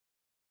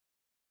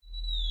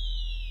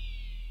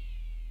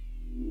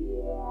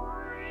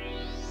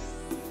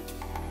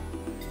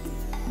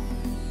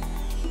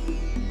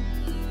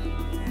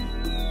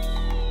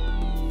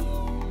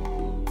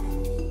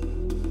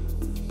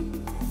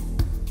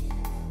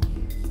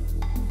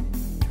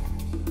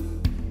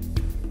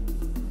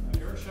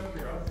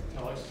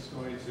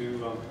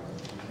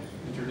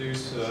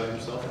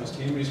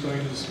team is going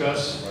to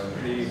discuss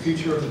the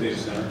future of the data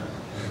center.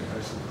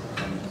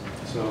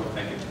 So,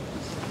 thank you.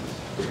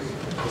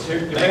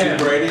 Thank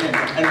you, Brady,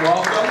 and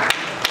welcome.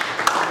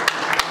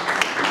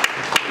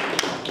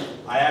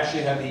 I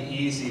actually have the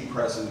easy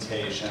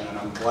presentation, and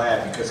I'm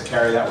glad because,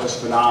 Carrie, that was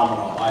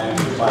phenomenal. I am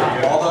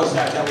glad. All those,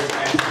 that was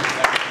excellent.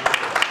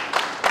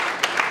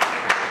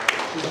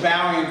 She's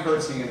bowing and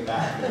curtsying in the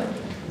back there.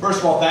 First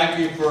of all, thank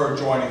you for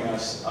joining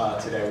us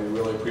today. We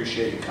really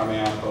appreciate you coming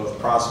out, both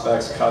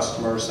prospects,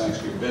 customers, thanks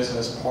to your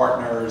business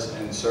partners,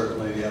 and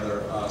certainly the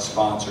other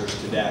sponsors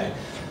today.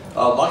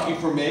 Lucky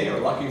for me, or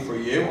lucky for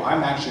you,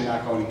 I'm actually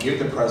not going to give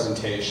the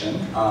presentation.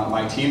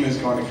 My team is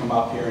going to come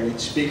up here and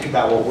speak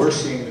about what we're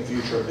seeing in the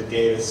future of the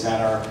data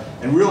center,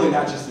 and really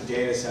not just the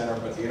data center,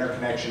 but the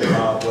interconnection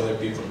of, whether it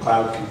be for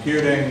cloud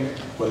computing,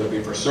 whether it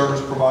be for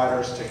service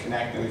providers to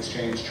connect and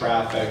exchange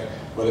traffic,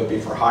 whether it be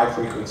for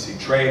high-frequency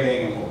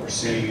trading and what we're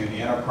seeing in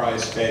the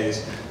enterprise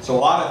space. So a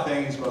lot of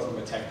things, both from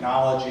a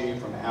technology,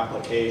 from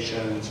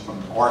applications,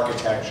 from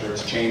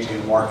architectures, changing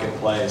the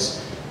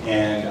marketplace,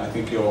 and I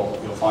think you'll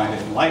find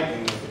it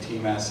enlightening what the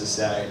team has to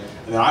say.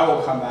 And then I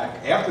will come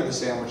back after the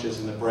sandwiches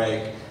and the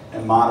break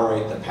and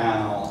moderate the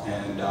panel,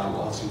 and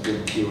we'll have some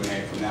good Q&A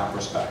from that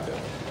perspective.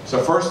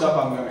 So first up,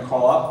 I'm going to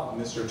call up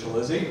Mr.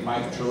 Terlizzi,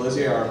 Mike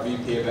Terlizzi, our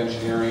VP of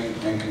Engineering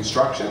and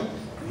Construction.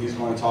 He's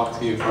going to talk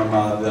to you from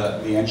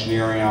the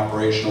engineering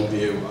operational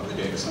view of the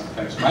data center.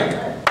 Thanks, Mike.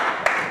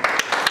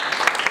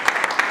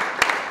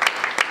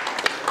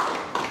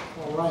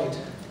 All right.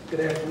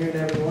 Good afternoon,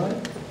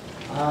 everyone.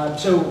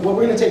 So what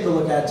we're going to take a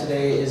look at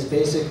today is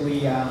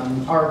basically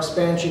our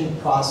expansion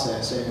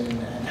process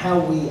and how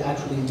we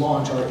actually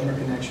launch our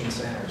interconnection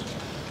centers.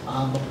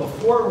 But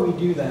before we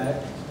do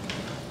that,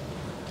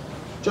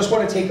 just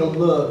want to take a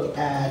look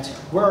at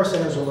where our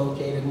centers are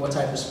located and what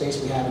type of space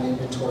we have in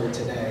inventory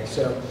today.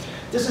 So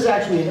this is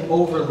actually an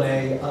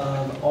overlay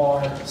of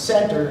our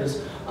centers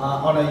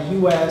on a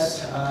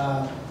US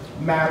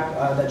map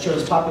that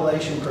shows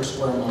population per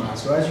square mile.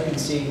 So as you can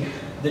see,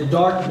 the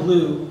dark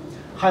blue,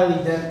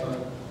 highly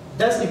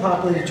densely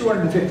populated,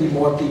 250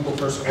 more people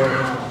per square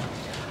mile.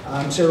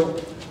 So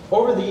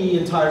over the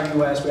entire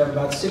US, we have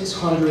about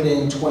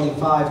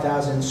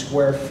 625,000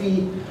 square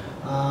feet.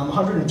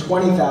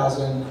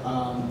 120,000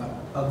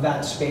 of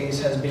that space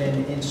has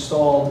been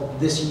installed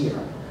this year.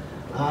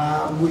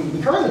 We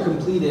currently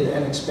completed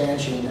an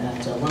expansion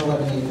at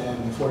 111 8th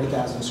Avenue,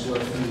 40,000 square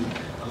feet.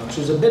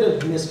 So there's a bit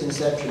of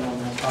misconception on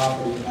that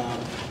property about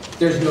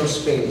there's no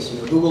space.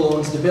 You know, Google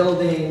owns the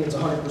building, it's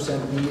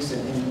 100% leased,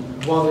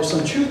 and while there's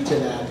some truth to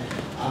that,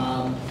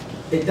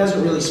 it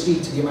doesn't really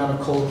speak to the amount of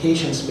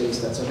co-location space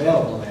that's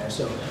available there.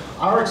 So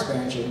our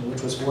expansion,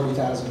 which was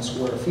 40,000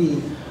 square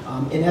feet,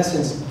 in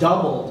essence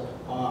doubled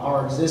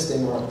our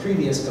existing or our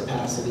previous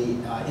capacity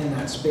in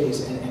that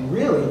space. And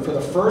really, for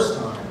the first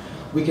time,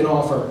 we can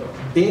offer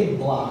big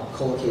block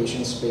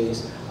co-location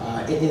space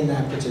in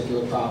that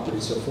particular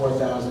property. So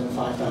 4,000,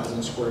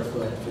 5,000 square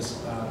foot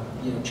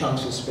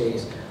chunks of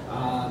space.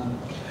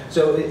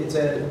 So it's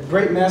a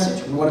great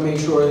message. We want to make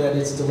sure that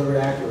it's delivered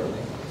accurately.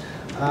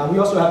 We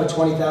also have a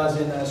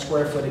 20,000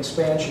 square foot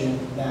expansion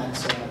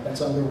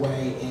that's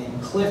underway in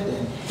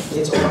Clifton.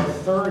 It's our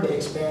third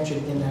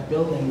expansion in that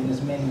building in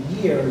as many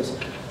years.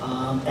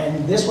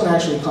 And this one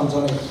actually comes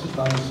on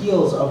the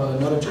heels of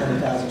another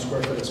 20,000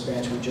 square foot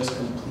expansion we just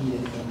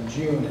completed in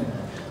June. And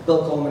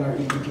Bill Coleman, our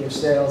EVP of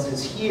Sales,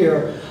 is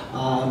here.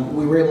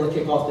 We were able to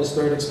kick off this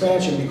third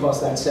expansion because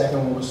that second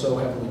one was so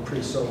heavily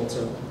pre-sold.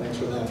 So thanks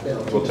for that,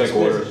 Bill. We'll take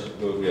orders.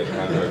 We have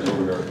contracts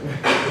over here.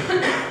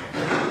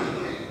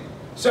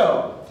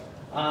 So,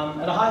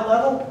 at a high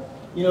level,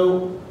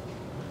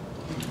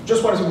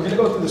 just want to say we're going to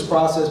go through this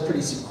process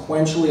pretty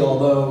sequentially,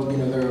 although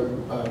there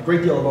are a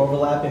great deal of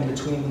overlap in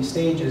between these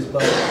stages.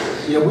 But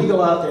we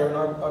go out there, and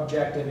our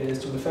objective is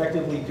to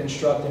effectively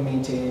construct and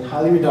maintain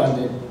highly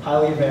redundant,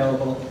 highly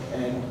available,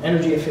 and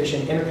energy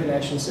efficient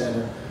interconnection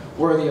center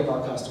worthy of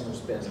our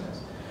customers'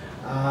 business.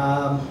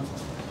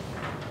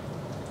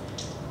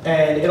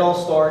 And it all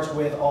starts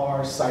with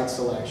our site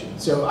selection.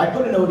 So I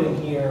put a note in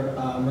here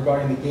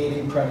regarding the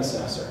gating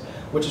predecessor,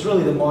 which is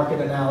really the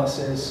market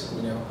analysis.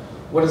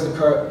 What does the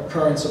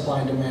current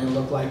supply and demand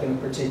look like in a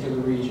particular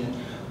region?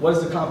 What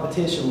does the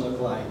competition look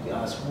like?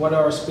 What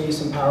are our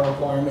space and power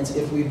requirements?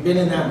 If we've been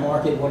in that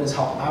market, what is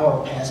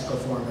our past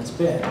performance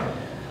been?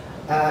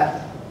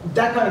 That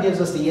kind of gives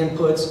us the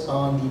inputs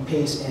on the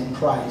pace and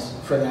price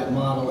for that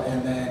model,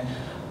 and then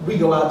we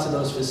go out to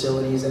those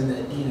facilities and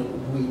then,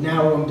 we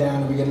narrow them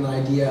down and we get an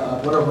idea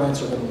of what our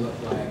rents are going to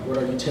look like, what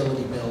our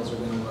utility bills are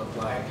going to look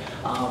like,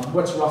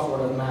 what's rough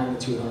order of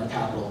magnitude on our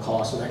capital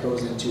cost. So that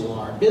goes into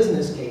our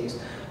business case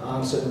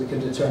so that we can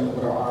determine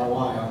what our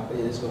ROI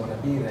is going to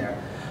be there.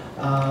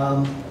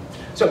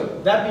 So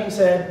that being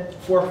said,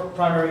 4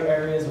 primary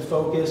areas of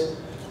focus.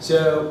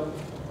 So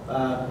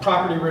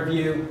property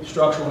review,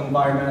 structural and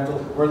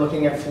environmental. We're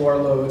looking at floor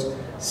loads,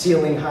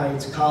 ceiling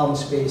heights, column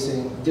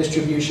spacing,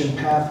 distribution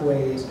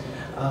pathways,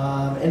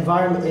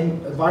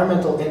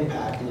 environmental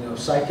impact,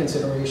 site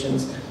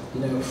considerations,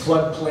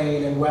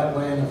 floodplain and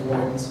wetland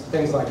avoidance,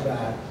 things like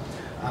that.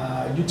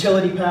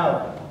 Utility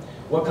power.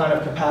 What kind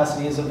of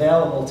capacity is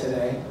available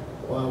today?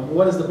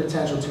 What is the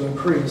potential to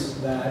increase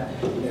that?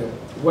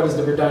 What is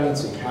the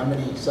redundancy? How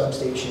many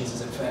substations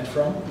is it fed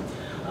from?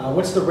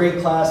 What's the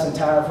rate class and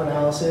tariff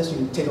analysis?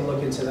 You take a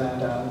look into that.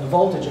 The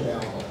voltage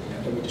available.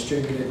 Can we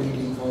distribute at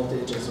medium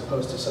voltage as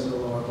opposed to some of the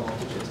lower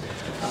voltages?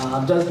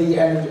 Does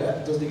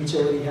the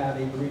utility have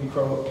a green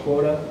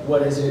quota?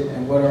 What is it,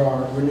 and what are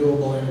our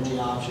renewable energy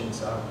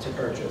options to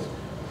purchase?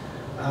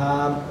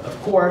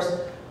 Of course,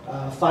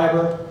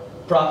 fiber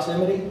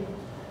proximity.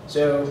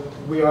 So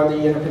we are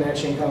the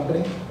interconnection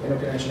company,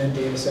 interconnection and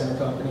data center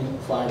company.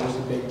 Fiber is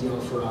a big deal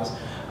for us.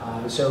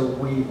 So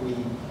we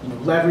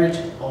leverage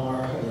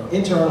our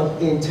internal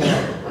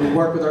intel. We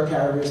work with our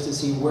carriers to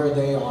see where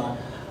they are,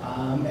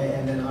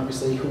 and then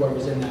obviously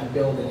whoever's in that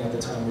building at the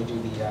time we do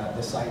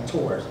the site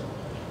tours.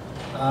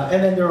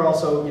 And then there are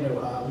also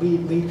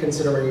lead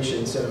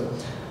considerations. So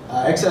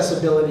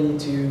accessibility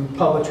to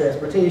public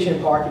transportation,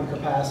 parking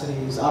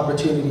capacities,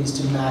 opportunities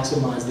to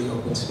maximize the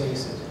open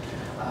spaces.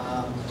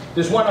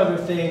 There's one other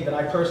thing that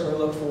I personally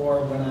look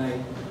for when I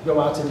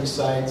go out to these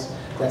sites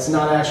that's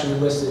not actually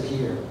listed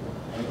here.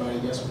 Anybody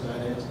guess what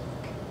that is?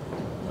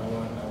 No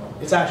one, no one.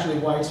 It's actually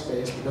white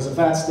space, because if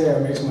that's there,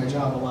 it makes my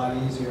job a lot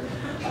easier.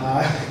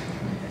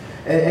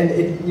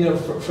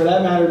 For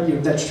that matter,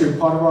 that's true.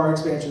 Part of our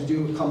expansions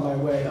do come by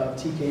way of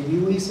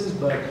TKV leases,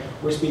 but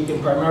we're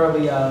speaking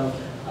primarily of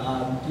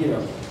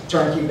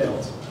turnkey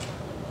builds.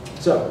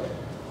 So,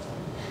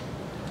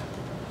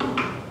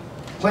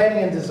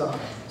 planning and design.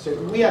 So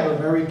we have a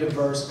very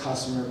diverse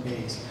customer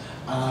base,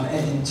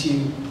 and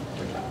to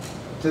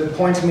the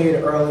points made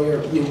earlier,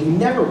 we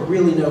never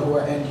really know who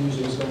our end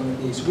user is going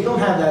to be. So we don't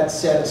have that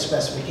set of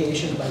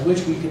specifications by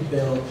which we could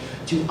build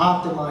to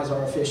optimize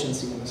our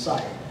efficiency in the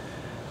site.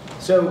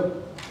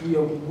 So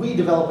we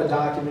develop a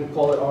document,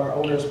 call it our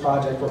owner's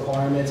project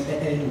requirements,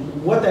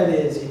 and what that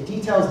is, it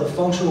details the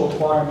functional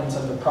requirements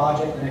of the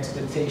project and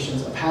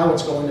expectations of how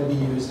it's going to be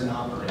used and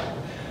operated.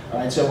 All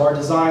right, so our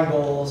design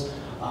goals,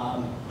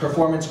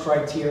 performance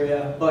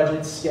criteria,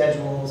 budgets,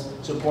 schedules,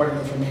 supporting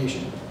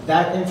information.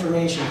 That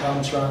information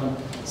comes from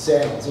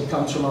sales, it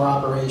comes from our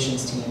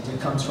operations teams, it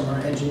comes from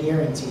our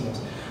engineering teams.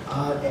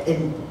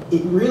 And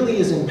it really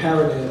is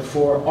imperative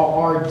for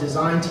our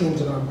design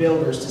teams and our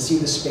builders to see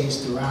the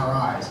space through our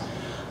eyes.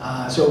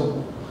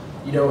 So,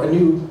 a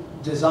new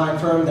design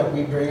firm that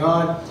we bring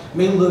on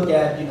may look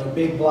at,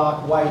 big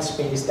block white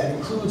space that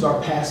includes our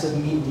passive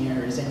meeting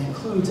areas and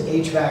includes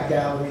HVAC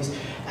galleries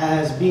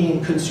as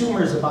being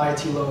consumers of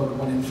IT load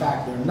when in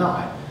fact they're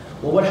not.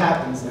 Well, what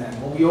happens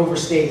then? Well, we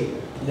overstate,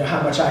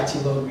 how much IT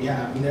load we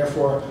have, and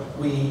therefore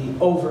we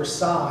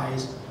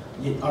oversize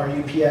our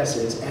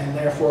UPSs, and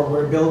therefore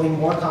we're building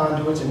more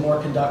conduits and more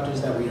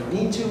conductors that we don't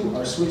need to.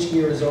 Our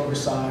switchgear is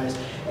oversized,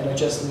 and it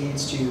just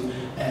leads to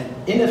an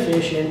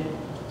inefficient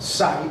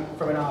site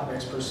from an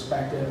OpEx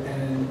perspective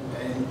and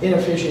an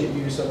inefficient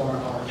use of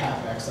our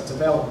CapEx that's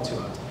available to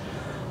us.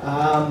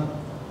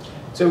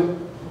 So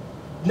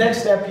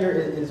next step here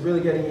is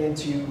really getting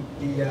into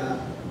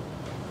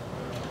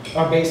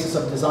our basis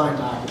of design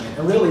document.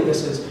 And really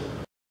this is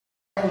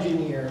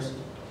engineers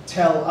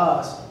tell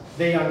us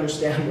they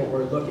understand what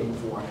we're looking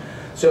for.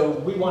 So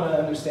we want to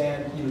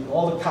understand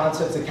all the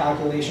concepts, the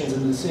calculations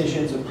and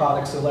decisions and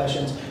product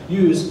selections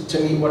used to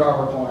meet what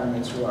our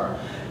requirements were.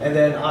 And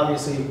then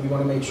obviously we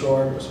want to make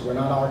sure, so we're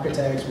not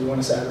architects, we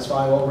want to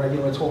satisfy all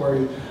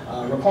regulatory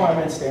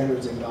requirements,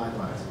 standards, and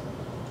guidelines.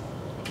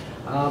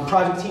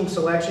 Project team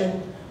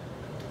selection.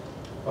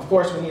 Of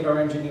course we need our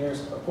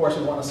engineers, of course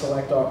we want to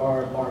select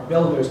our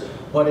builders,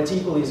 but it's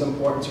equally as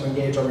important to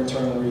engage our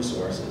internal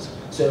resources.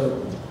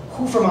 So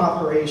who from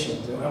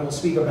operations, and we'll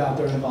speak about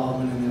their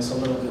involvement in this a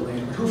little bit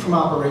later, but who from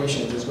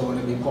operations is going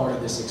to be part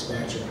of this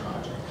expansion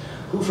project?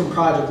 Who from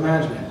project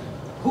management?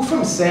 Who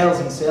from sales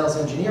and sales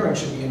engineering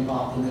should be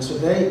involved in this, so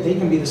they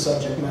can be the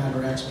subject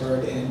matter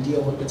expert and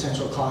deal with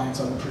potential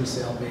clients on a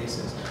pre-sale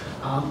basis?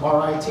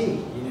 Our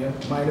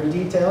IT, minor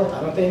detail?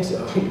 I don't think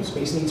so.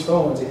 Space needs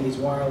phones, it needs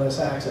wireless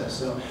access.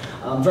 So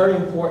very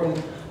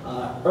important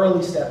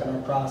early step in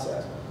our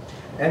process.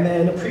 And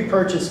then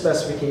pre-purchase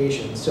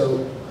specifications.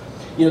 So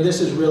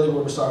this is really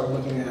where we started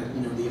looking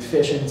at the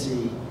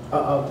efficiency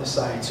of the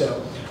site.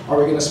 So are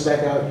we going to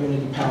spec out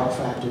Unity Power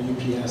Factor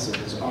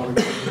UPSs? Are we going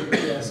to do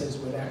UPSs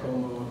with echo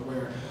mode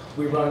where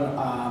we run,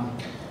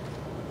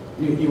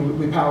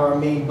 we power our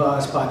main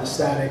bus by the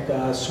static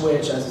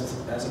switch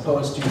as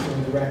opposed to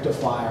through the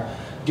rectifier?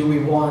 Do we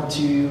want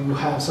to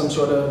have some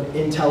sort of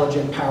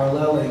intelligent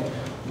paralleling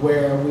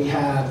where we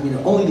have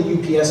only the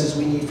UPSs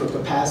we need for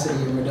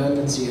capacity and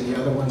redundancy, and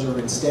the other ones are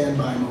in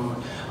standby mode,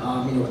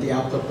 with the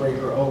output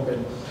breaker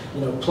open?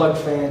 Plug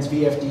fans,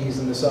 VFDs,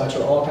 and the such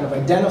are all kind of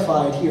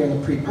identified here in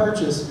the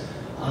pre-purchase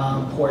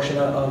portion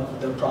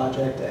of the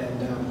project,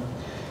 and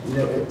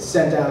it's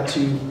sent out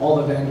to all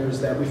the vendors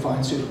that we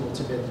find suitable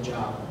to bid the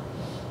job.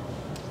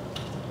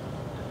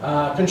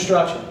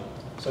 Construction.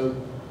 So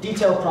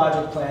detailed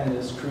project plan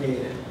is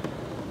created.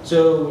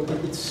 So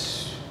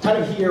it's kind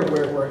of here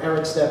where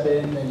Eric stepped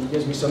in and he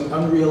gives me some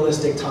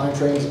unrealistic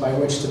timeframes by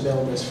which to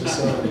build this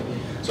facility.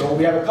 So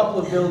we have a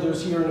couple of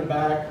builders here in the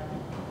back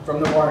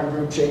from the Martin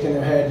Group shaking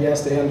their head.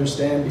 Yes, they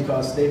understand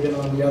because they've been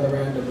on the other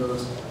end of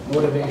those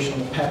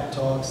motivational pep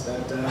talks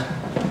that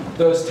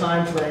those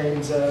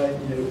timeframes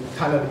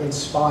kind of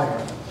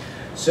inspire.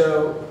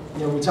 So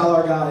we tell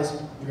our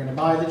guys, you're going to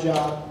buy the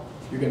job,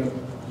 you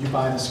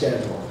buy the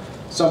schedule.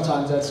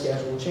 Sometimes that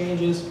schedule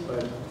changes,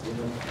 but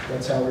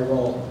that's how we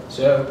roll.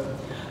 So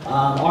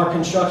our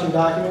construction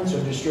documents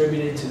are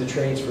distributed to the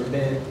trades for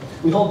bid.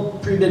 We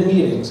hold pre-bid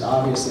meetings,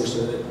 obviously,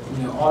 so that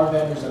our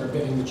vendors that are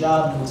bidding the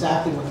job know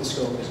exactly what the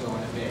scope is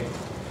going to be.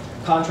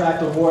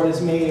 Contract award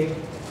is made,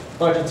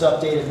 budget's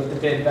updated with the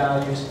bid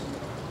values,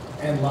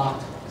 and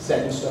locked,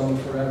 set in stone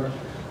forever.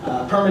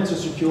 Permits are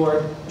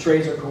secured,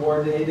 trades are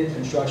coordinated,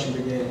 construction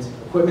begins.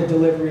 Equipment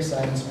delivery,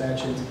 site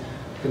inspections,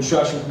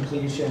 construction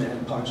completion,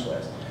 and punch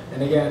list.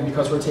 And again,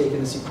 because we're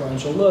taking a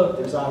sequential look,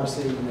 there's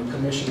obviously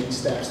commissioning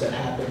steps that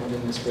happen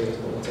within this phase,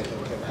 but we'll take a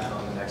look at that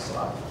on the next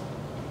slide.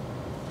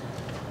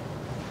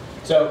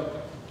 So,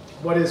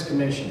 what is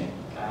commissioning?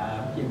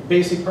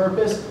 Basic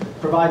purpose,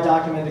 provide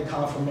documented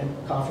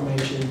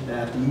confirmation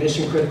that the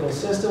mission-critical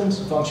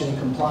systems function in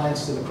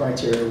compliance to the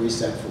criteria we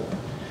set forth.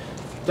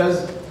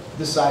 Does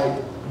the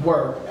site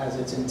work as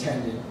it's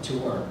intended to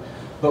work,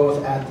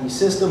 both at the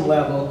system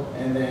level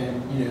and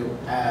then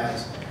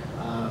as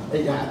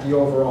at the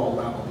overall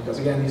level? Because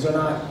again, these are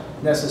not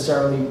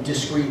necessarily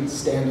discrete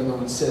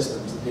standalone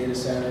systems. The data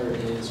center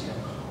is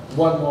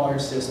one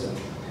large system.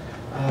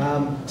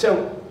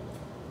 So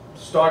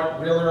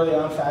start real early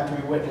on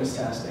factory witness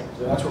testing.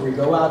 So that's where we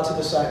go out to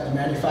the site, the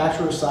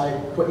manufacturer's site,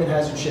 equipment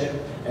has a chip,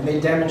 and they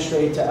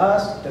demonstrate to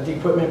us that the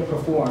equipment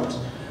performs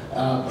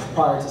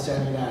prior to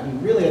sending that.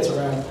 And really it's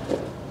around,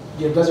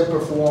 does it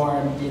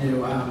perform,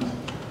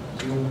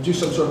 do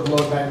some sort of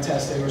load bank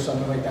testing or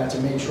something like that to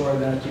make sure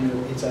that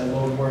it's a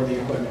load-worthy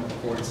equipment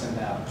before it's sent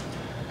out.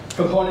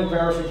 Component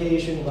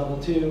verification, level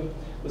 2,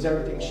 was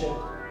everything shipped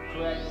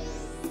correct?